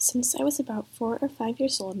Since I was about 4 or 5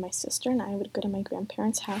 years old, my sister and I would go to my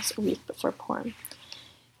grandparents' house a week before Purim.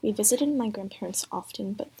 We visited my grandparents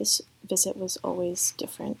often, but this visit was always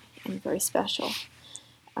different and very special.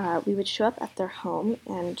 We would show up at their home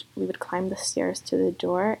and we would climb the stairs to the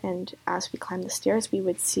door, and as we climbed the stairs, we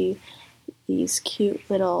would see these cute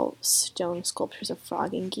little stone sculptures of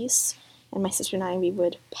frog and geese. And my sister and I, we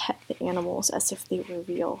would pet the animals as if they were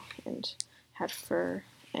real and had fur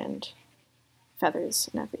and feathers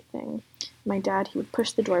and everything. My dad, he would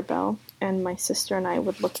push the doorbell, and my sister and I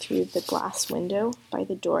would look through the glass window by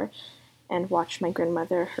the door and watch my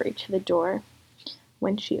grandmother hurry to the door.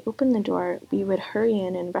 When she opened the door, we would hurry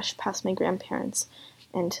in and rush past my grandparents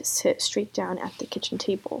and sit straight down at the kitchen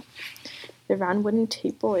table. The round wooden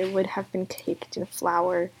table, it would have been caked in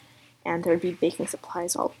flour, and there would be baking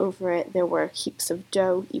supplies all over it. There were heaps of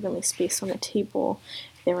dough evenly spaced on the table.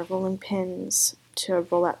 There were rolling pins to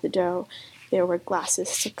roll out the dough. There were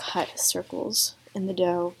glasses to cut circles in the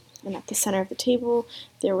dough. And at the center of the table,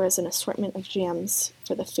 there was an assortment of jams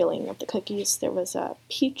for the filling of the cookies. There was a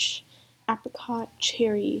peach, apricot,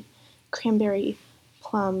 cherry, cranberry,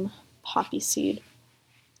 plum, poppy seed.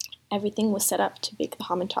 Everything was set up to bake the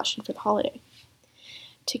hamantaschen for the holiday.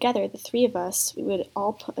 Together, the three of us, we would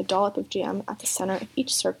all put a dollop of jam at the center of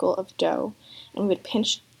each circle of dough, and we would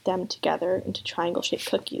pinch them together into triangle-shaped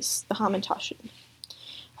cookies, the hamantaschen.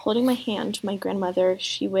 Holding my hand, my grandmother,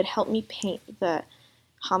 she would help me paint the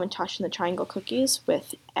hamantaschen, the triangle cookies,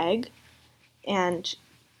 with egg, and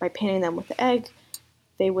by painting them with the egg,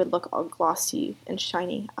 they would look all glossy and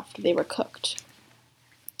shiny after they were cooked.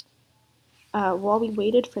 While we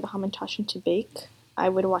waited for the hamantaschen to bake, I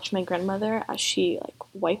would watch my grandmother as she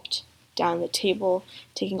wiped down the table,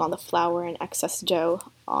 taking all the flour and excess dough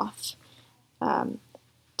off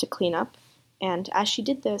to clean up. And as she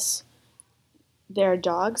did this, their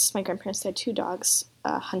dogs, my grandparents had two dogs,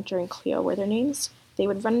 Hunter and Cleo were their names. They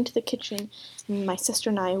would run into the kitchen, and my sister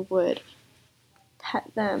and I would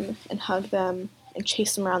pet them and hug them and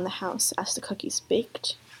chase them around the house as the cookies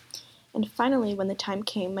baked. And finally, when the time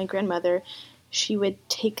came, my grandmother, she would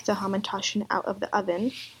take the hamantaschen out of the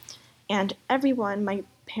oven, and everyone, my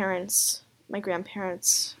parents, my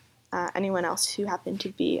grandparents, anyone else who happened to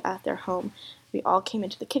be at their home, we all came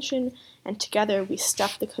into the kitchen, and together we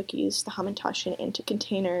stuffed the cookies, the hamantaschen, into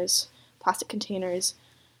containers, plastic containers,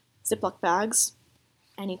 Ziploc bags,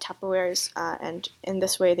 any Tupperwares, and in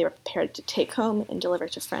this way they were prepared to take home and deliver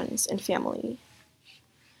to friends and family.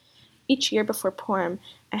 Each year before Purim,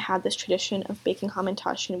 I had this tradition of baking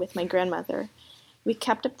hamantaschen with my grandmother. We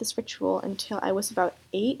kept up this ritual until I was about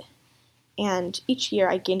 8, and each year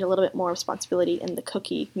I gained a little bit more responsibility in the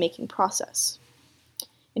cookie making process.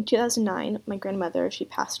 In 2009, my grandmother, she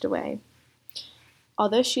passed away.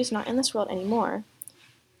 Although she is not in this world anymore,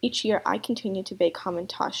 each year I continue to bake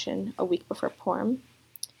hamantaschen a week before Purim.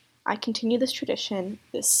 I continue this tradition,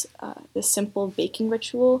 this simple baking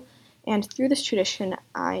ritual, and through this tradition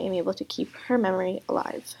I am able to keep her memory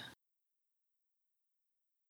alive.